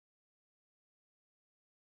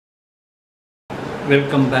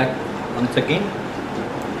Welcome back once again.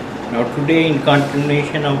 Now today, in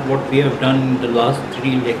continuation of what we have done in the last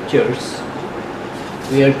 3 lectures,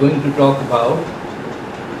 we are going to talk about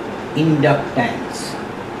inductance,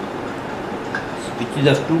 which is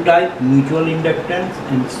of 2 types: mutual inductance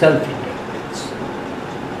and self-inductance,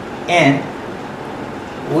 and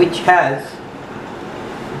which has,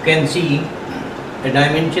 you can see, the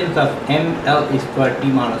dimensions of ml square t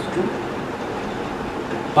minus 2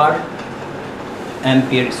 per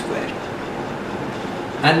ampere square,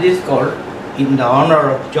 and this is called, in the honor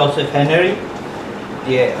of Joseph Henry,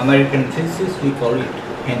 the American physicist, we call it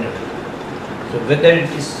Henry. So whether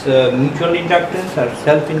it is mutual inductance or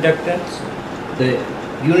self-inductance, the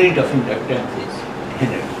unit of inductance is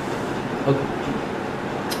Henry. Okay.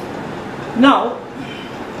 Now,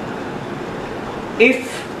 if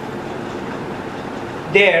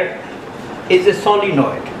there is a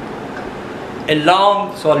solenoid, a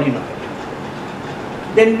long solenoid,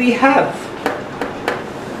 then we have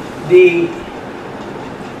the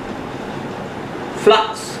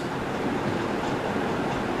flux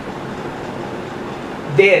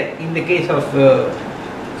there in the case of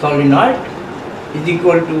solenoid is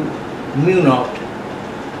equal to mu naught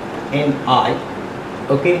Ni.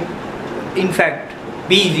 Okay, in fact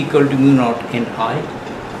B is equal to mu naught Ni.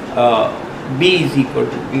 B is equal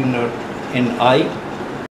to mu naught Ni.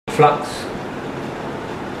 Flux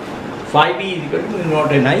phi B is equal to mu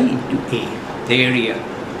naught Ni into A, the area.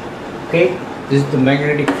 Okay, this is the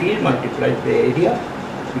magnetic field multiplied by area,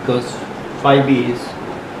 because phi B is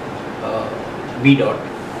B dot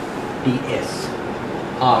ds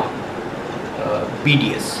or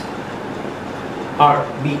BDS or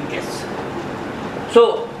BS.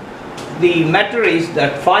 So the matter is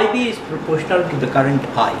that phi B is proportional to the current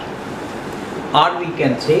I, or we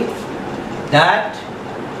can say that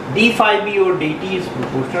d phi B over dt is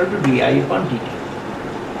proportional to di upon dt.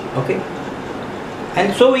 Okay,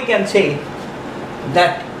 and so we can say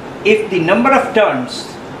that if the number of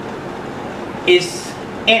turns is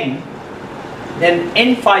n, then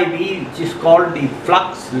n phi B, which is called the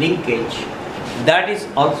flux linkage, that is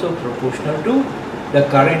also proportional to the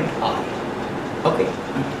current I. Okay,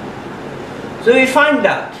 so we find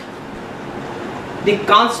that the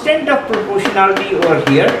constant of proportionality over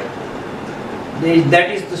here, that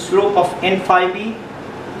is the slope of n phi B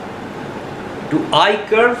to I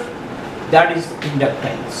curve, that is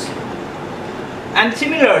inductance. And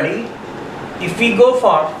similarly, if we go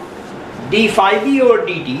for d phi B over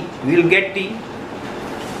dt, we will get the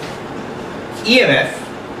EMF,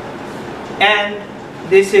 and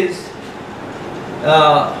this is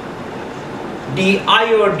di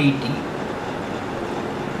over dt,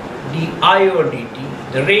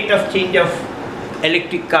 the rate of change of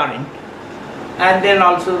electric current, and then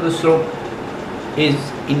also the slope is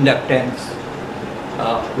inductance,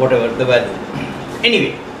 whatever the value.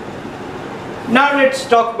 Anyway, now let's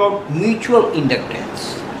talk about mutual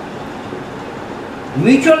inductance.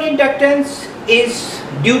 Mutual inductance is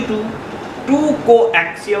due to 2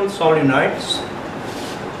 coaxial solenoids,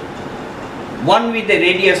 one with a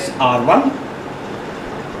radius R1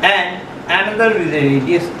 and another with a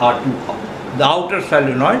radius R2. The outer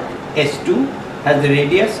solenoid S2 has the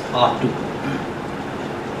radius R2.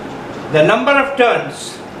 The number of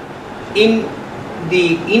turns in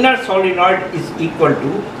the inner solenoid is equal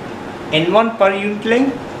to N1 per unit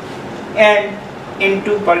length and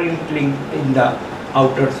N2 per unit length in the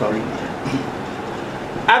outer solenoid.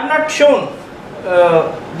 I have not shown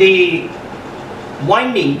the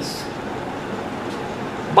windings,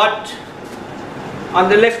 but on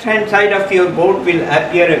the left hand side of your board will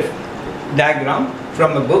appear a diagram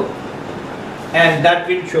from a book, and that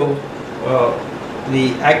will show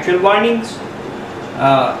the actual windings.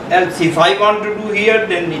 Else if I want to do here,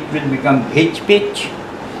 then it will become H pitch.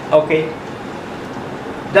 Okay,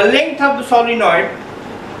 the length of the solenoid,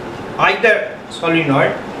 either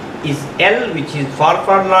solenoid, is L, which is far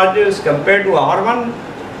larger as compared to R1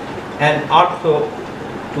 and also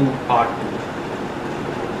to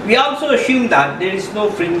R2. We also assume that there is no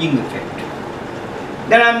fringing effect.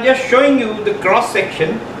 Then I am just showing you the cross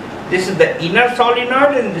section. This is the inner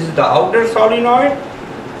solenoid and this is the outer solenoid.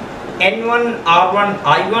 N1 R1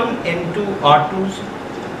 I1, N2 R2's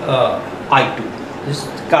I2. This is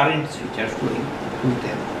the currents which are flowing through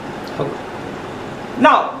them. Okay.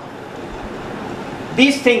 Now,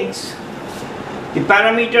 these things, the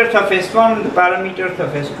parameters of S1 and the parameters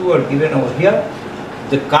of S2 are given over here.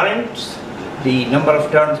 The currents, the number of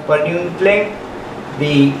turns per unit length,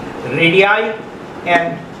 the radii,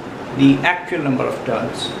 and the actual number of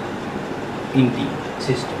turns in the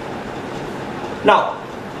system. Now,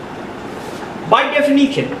 by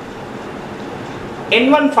definition,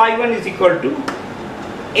 N1 is equal to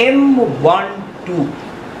M12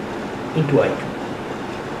 into I2.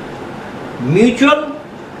 Mutual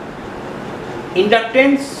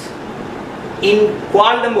inductance in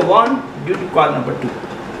coil number 1 due to coil number 2.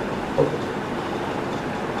 Okay.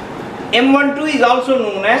 M12 is also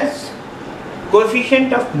known as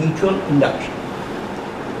coefficient of mutual induction.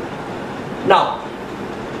 Now,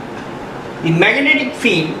 the magnetic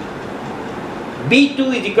field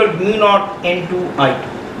B2 is equal to mu naught N2 I2.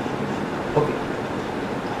 Okay.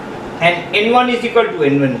 And N1 is equal to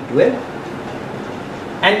N1 12.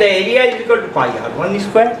 And the area is equal to pi R1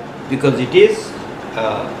 square because it is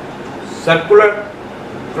circular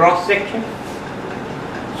cross section.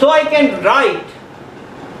 So I can write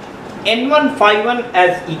N1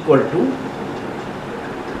 as equal to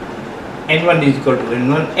N1 is equal to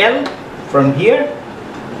N1L from here,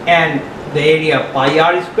 and the area pi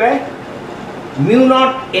R square mu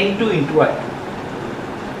naught N2 into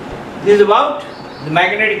I2. This is about the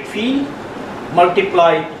magnetic field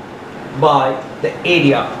multiplied by the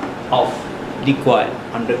area of the coil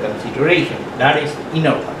under consideration, that is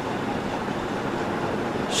inner one.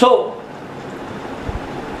 So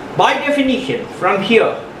by definition from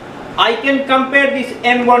here I can compare this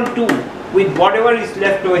M12 with whatever is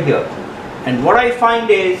left over here, and what I find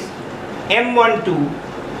is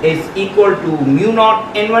M12 is equal to mu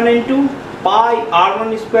naught N1 N2 pi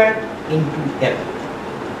R1 square into L.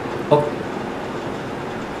 Okay.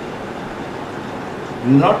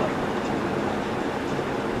 Mu naught,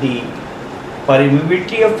 the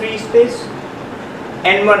permeability of free space,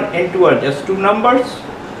 N1 N2 are just two numbers,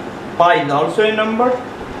 pi is also a number,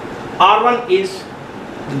 R1 is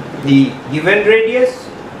the given radius,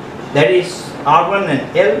 that is R1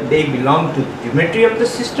 and L, they belong to the geometry of the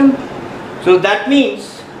system. So that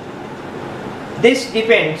means this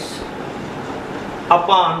depends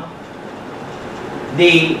upon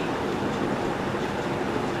the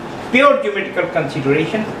pure geometrical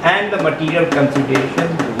consideration and the material consideration.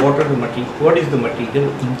 What is the material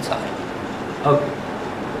inside? Okay.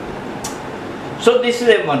 So this is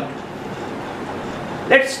M12.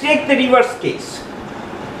 Let's take the reverse case.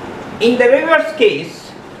 In the reverse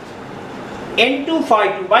case, N2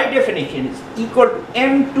 phi 2 by definition is equal to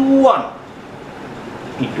M21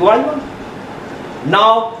 into I1.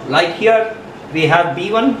 Now, like here, we have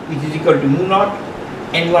B1 which is equal to mu naught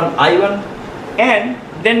N1 I1, and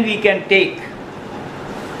then we can take,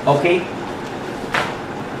 okay,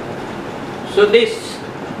 so this,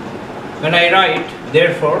 when I write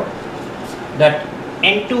therefore that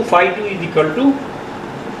N2 phi 2 is equal to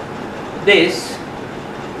this,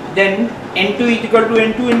 then N2 is equal to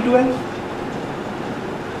N2 into L.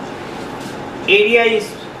 Area is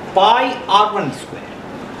pi R1 square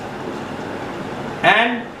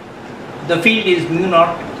and the field is mu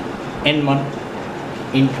naught N1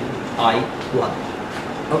 into I1.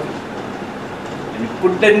 Okay. And we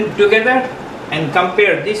put them together and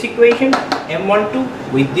compare this equation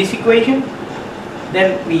M12 with this equation,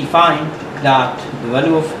 then we find that the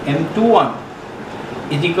value of M21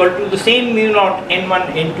 is equal to the same mu naught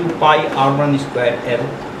N1 N2 pi R1 square L,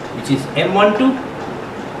 which is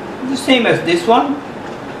M12, the same as this one,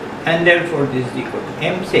 and therefore this is equal to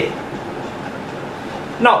M, say.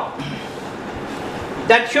 Now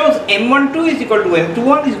that shows M12 is equal to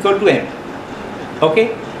M21 is equal to M,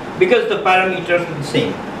 okay, because the parameters are the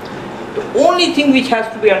same. The only thing which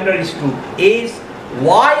has to be understood is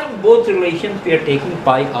why in both relations we are taking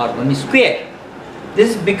pi R1 square.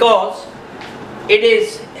 This is because it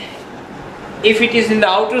is, if it is in the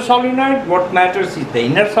outer solenoid, what matters is the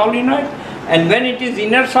inner solenoid, and when it is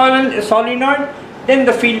inner solenoid, then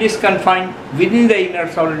the field is confined within the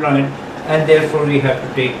inner solenoid, and therefore we have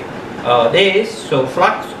to take this. So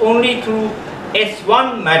flux only through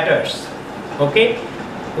S1 matters, okay,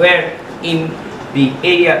 where in the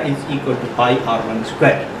area is equal to pi R1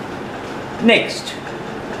 square. Next,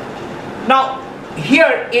 now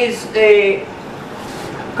here is a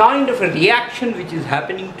kind of a reaction which is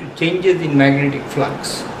happening to changes in magnetic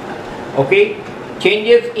flux, okay,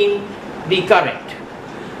 changes in the current,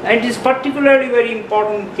 and it is particularly very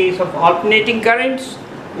important in case of alternating currents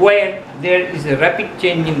where there is a rapid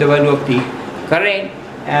change in the value of the current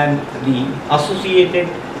and the associated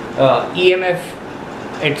EMF,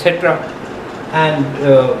 etc., and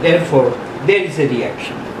therefore there is a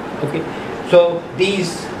reaction, okay. So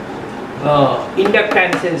these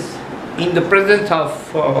inductances in the presence of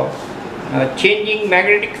changing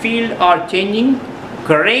magnetic field or changing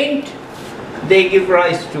current, they give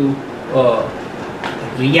rise to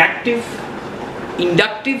reactive,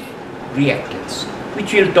 inductive reactance,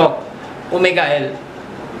 which we'll talk omega L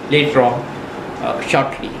later on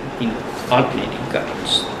shortly in alternating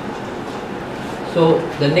currents. So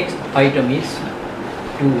the next item is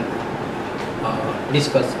to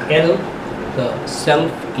discuss L, the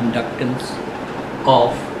self-inductance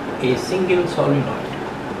of a single solenoid.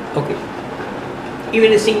 Okay,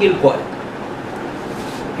 even a single coil,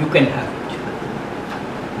 you can have it.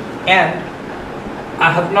 And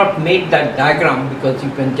I have not made that diagram because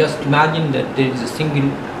you can just imagine that there is a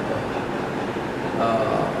single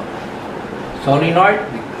solenoid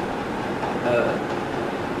with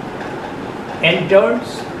n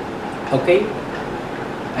turns, okay,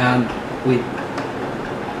 and with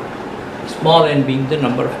small n being the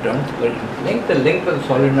number of turns per unit length. The length of the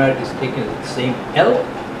solenoid is taken as the same L,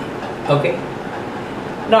 okay.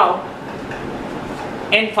 Now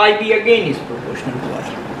n phi b again is proportional to I,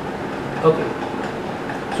 okay.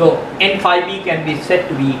 So n phi b can be said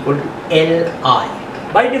to be equal to Li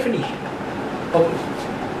by definition, okay.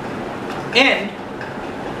 And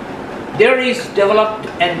there is developed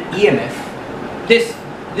an EMF.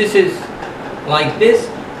 This is like this,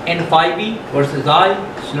 n phi b versus I,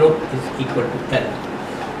 slope is equal to L.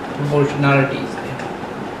 Proportionality is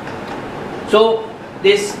there. So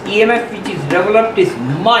this EMF which is developed is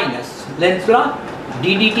minus Lenz's law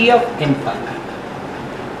ddt of n phi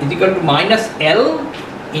b is equal to minus L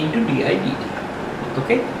into di dt,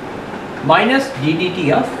 okay, minus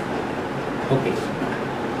ddt of, okay.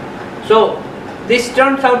 So this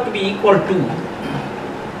turns out to be equal to,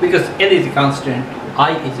 because L is a constant,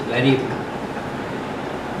 I is a variable,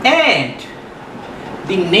 and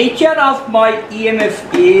the nature of my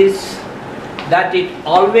EMF is that it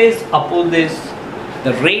always opposes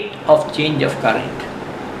the rate of change of current.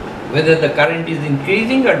 Whether the current is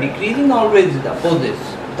increasing or decreasing, always it opposes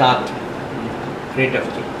that rate of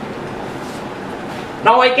change.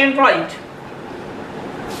 Now I can write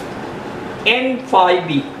n phi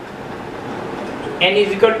b. N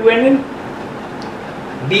is equal to N,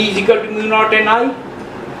 B is equal to mu naught Ni,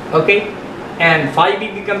 okay, and phi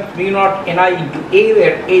b becomes mu naught Ni into A,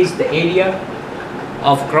 where A is the area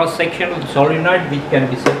of cross section of the solenoid, which can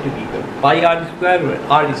be said to be equal to pi r square, where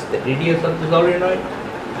r is the radius of the solenoid.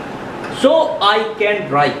 So I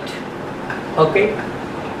can write, okay,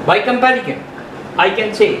 by comparison, I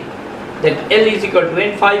can say that L is equal to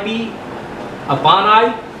n phi b upon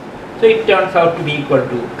I. So it turns out to be equal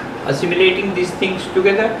to, assimilating these things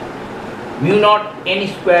together, mu naught n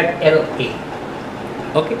square La,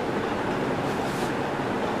 okay,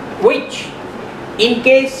 which in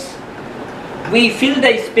case we fill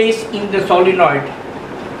the space in the solenoid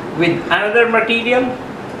with another material,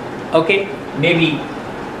 okay, maybe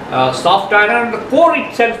soft iron, the core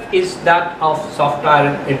itself is that of soft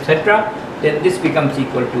iron, etc., then this becomes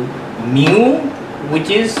equal to mu, which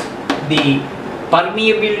is the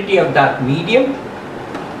permeability of that medium,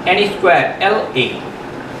 n square La,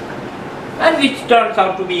 and which turns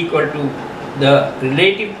out to be equal to the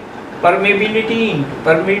relative permeability into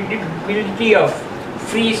permeability of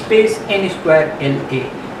free space n square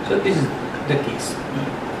La. So this is the case.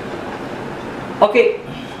 Okay,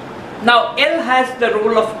 now L has the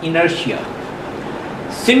role of inertia,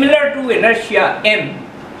 similar to inertia M,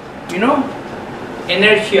 you know,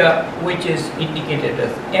 inertia which is indicated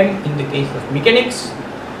as M in the case of mechanics.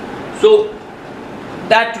 So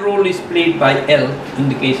that role is played by L in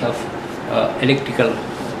the case of electrical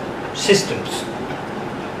systems.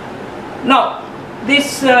 Now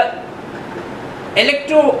this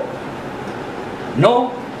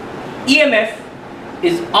EMF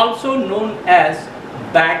is also known as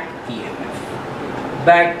back EMF.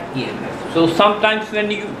 Back EMF. So sometimes when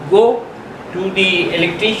you go to the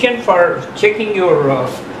electrician for checking your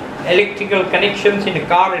electrical connections in a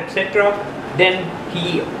car, etc., then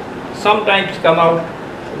he sometimes come out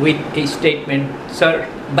with a statement, sir,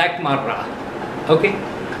 back marna. Okay,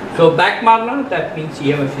 so back marna, that means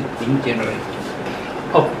EMF is being generated.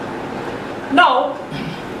 Okay, now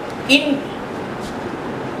in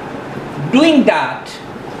doing that,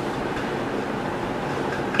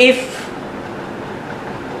 if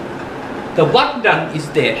the work done is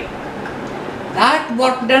there, that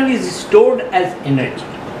work done is stored as energy,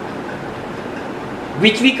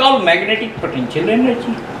 which we call magnetic potential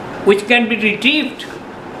energy, which can be retrieved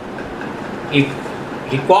if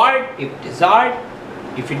required, if desired,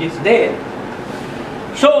 if it is there.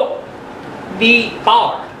 So the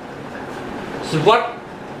power, so what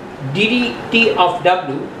ddt of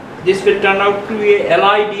W, this will turn out to be a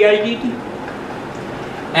Li di dt,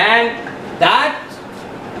 and that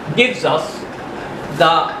gives us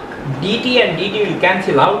the dt and dt will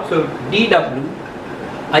cancel out, so dW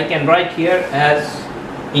I can write here as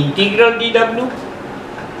integral dW,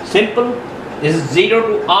 simple, This is 0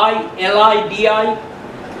 to I, Li di.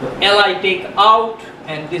 So Li take out,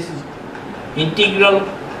 and this is integral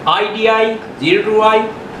I di, 0 to I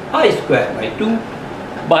square by 2,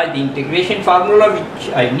 by the integration formula,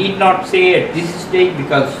 which I need not say at this stage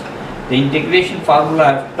because the integration formula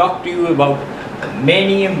I have talked to you about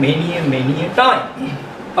many a time.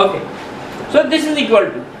 Okay, so this is equal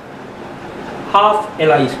to half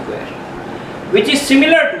Li square, which is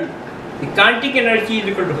similar to the kinetic energy is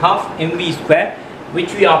equal to half mv square,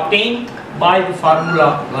 which we obtain by the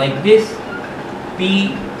formula like this,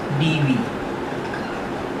 P dV.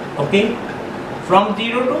 Okay, from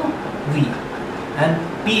 0 to V, and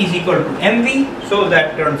P is equal to mv, so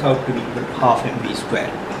that turns out to be equal to half mv square.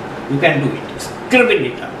 You can do it, scribble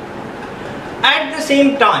it out. At the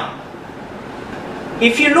same time,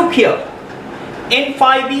 if you look here, n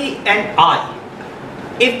phi b and I,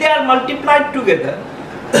 if they are multiplied together,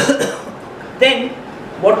 then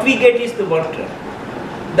what we get is the work done,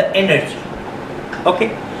 the energy.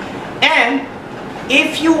 Okay, and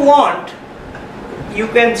if you want, you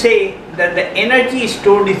can say that the energy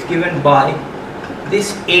stored is given by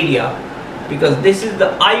this area, because this is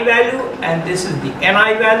the I value and this is the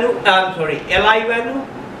Ni value, Li value,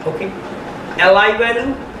 okay, Li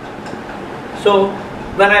value. So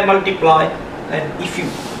when I multiply, and if you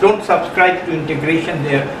don't subscribe to integration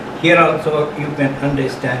there, here also you can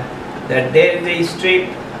understand that there is a straight,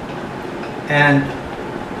 and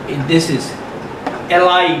this is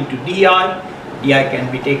Li into Di, Di can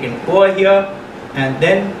be taken over here, and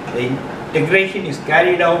then the integration is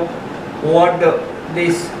carried out over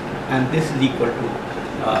this, and this is equal to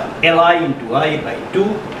Li into I by 2,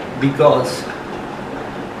 because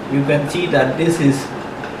you can see that this is,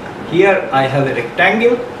 here I have a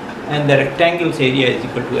rectangle and the rectangle's area is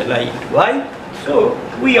equal to Li into I, so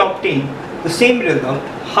we obtain the same result,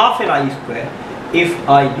 half Li square, if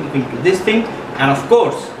I look into this thing. And of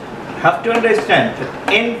course you have to understand that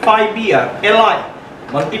n phi b or Li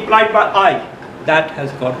multiplied by I, that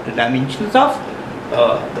has got the dimensions of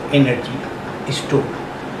the energy stored.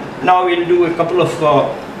 Now we'll do a couple of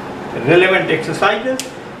relevant exercises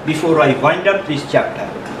before I wind up this chapter.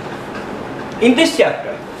 In this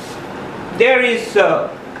chapter, there is a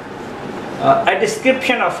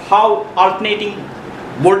description of how alternating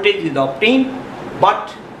voltage is obtained,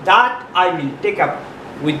 but that I will take up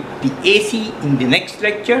with the AC in the next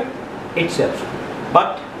lecture itself.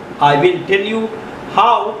 But I will tell you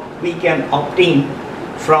how we can obtain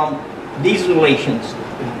from these relations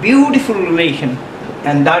a beautiful relation,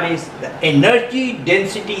 and that is the energy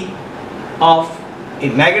density of a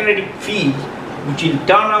magnetic field, which will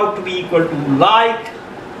turn out to be equal to like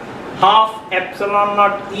half epsilon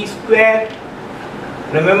naught E square,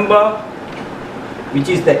 remember, which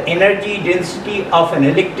is the energy density of an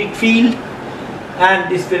electric field, and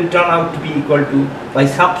this will turn out to be equal to, by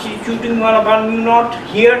substituting 1 upon mu naught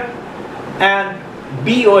here and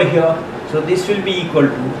B over here, so this will be equal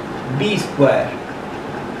to B square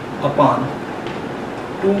upon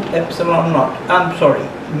 2 epsilon naught,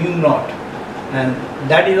 mu naught, and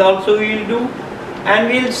that is also we will do, and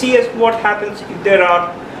we will see as what happens if there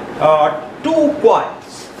are two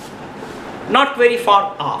coils not very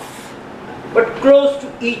far off but close to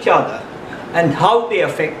each other, and how they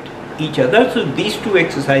affect each other. So these two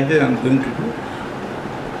exercises I am going to do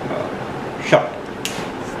short.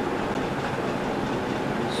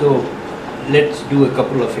 So let's do a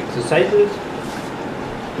couple of exercises.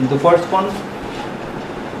 In the first one,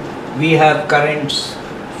 we have currents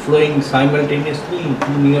flowing simultaneously in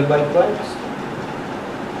two nearby coils.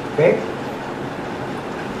 Okay,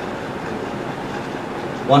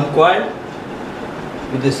 one coil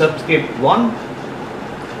with the subscript 1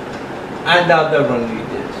 and the other one with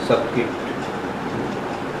the subscript 2.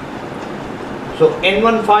 So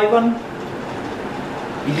N1 phi 1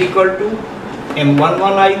 is equal to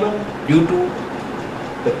M11 I1 due to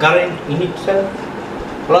the current in itself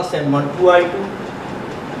plus M12 I2,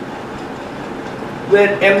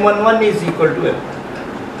 where M11 is equal to M.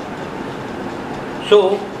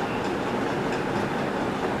 So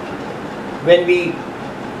when we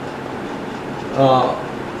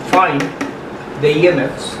find the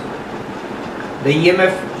EMFs, the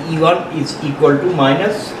EMF E1 is equal to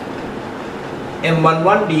minus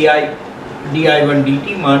M11 di1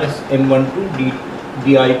 dt minus M12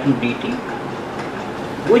 di2 dt,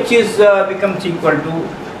 which is becomes equal to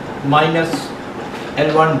minus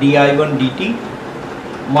L1 di1 dt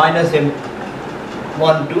minus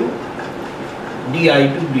M12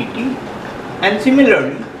 di2 dt. And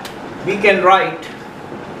similarly we can write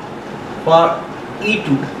for E2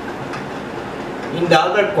 in the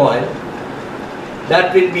other coil,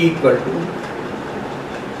 that will be equal to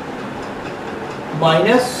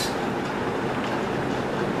minus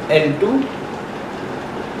L2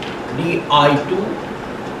 di2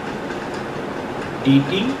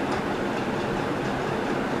 dt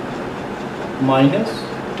minus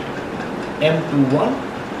M21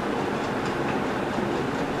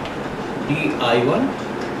 di1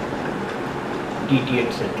 dt,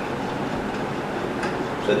 etc.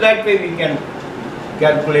 So that way we can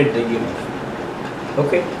calculate the EMF.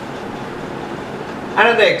 Okay.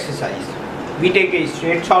 Another exercise. We take a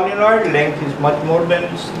straight solenoid, length is much more than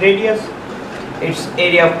its radius. Its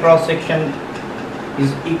area of cross section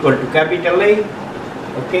is equal to capital A.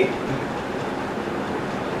 Okay.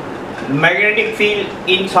 The magnetic field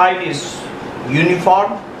inside is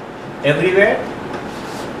uniform everywhere.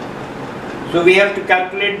 So we have to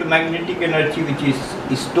calculate the magnetic energy which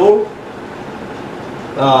is stored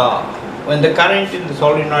when the current in the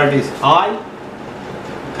solenoid is I,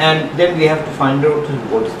 and then we have to find out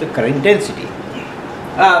what is the current density.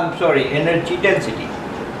 Energy density.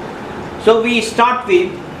 So we start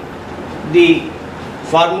with the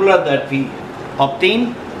formula that we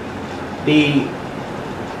obtain. The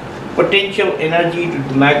potential energy to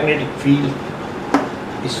the magnetic field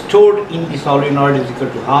is stored in the solenoid is equal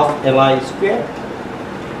to half Li square,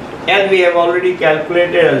 and we have already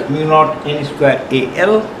calculated as mu naught n square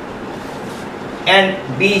Al,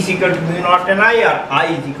 and B is equal to mu naught n I, or I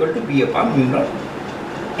is equal to B upon mu naught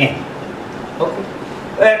n. Okay,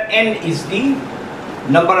 where n is the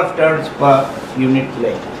number of turns per unit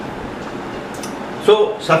length.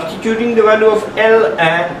 So substituting the value of L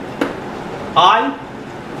and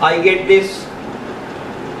I get this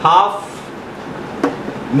half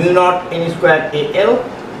mu naught n square Al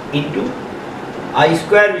into I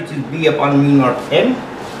square, which is B upon mu naught n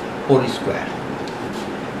whole square.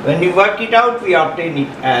 When we work it out, we obtain it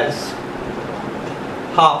as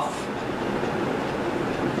half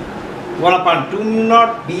 1 upon 2 mu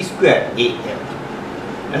naught B square Al.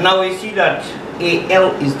 And now we see that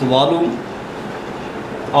Al is the volume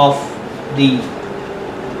of the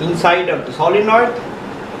inside of the solenoid.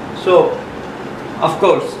 So of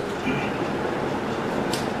course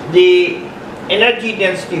the energy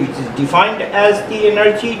density, which is defined as the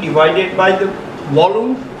energy divided by the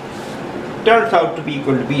volume, turns out to be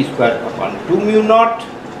equal to B square upon 2 mu naught,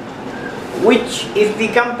 which if we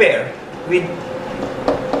compare with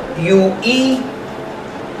UE,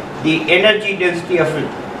 the energy density of a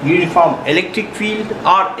uniform electric field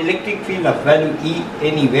or electric field of value E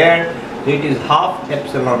anywhere, so it is half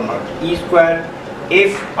epsilon naught E square.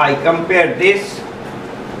 If I compare this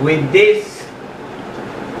with this,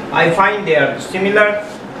 I find they are similar.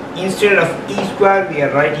 Instead of E square, we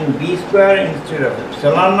are writing B square. Instead of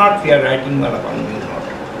epsilon naught, we are writing 1 upon mu naught,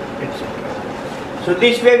 etc. So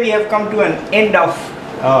this way we have come to an end of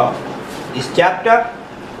this chapter,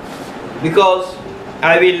 because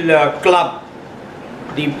I will club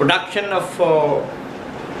the production of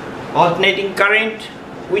alternating current,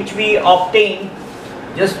 which we obtain,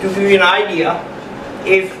 just to give you an idea,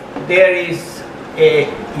 if there is a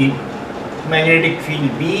magnetic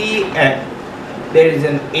field B and there is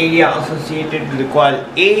an area associated with the coil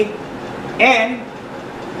A, and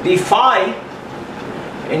the phi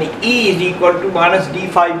and E is equal to minus d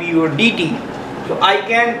phi B over dt. So I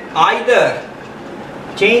can either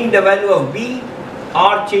change the value of B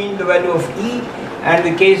or change the value of E, and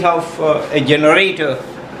in the case of a generator,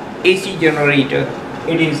 AC generator,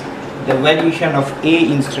 it is the valuation of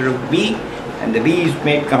A instead of B, and the B is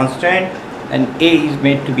made constant and A is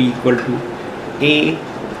made to be equal to A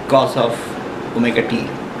cos of omega t.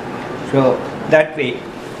 So that way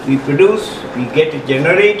we get a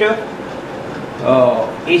generator,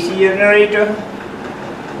 AC generator,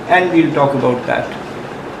 and we'll talk about that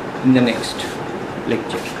in the next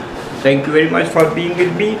lecture. Thank you very much for being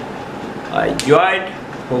with me. I enjoyed.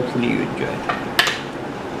 Hopefully you enjoyed.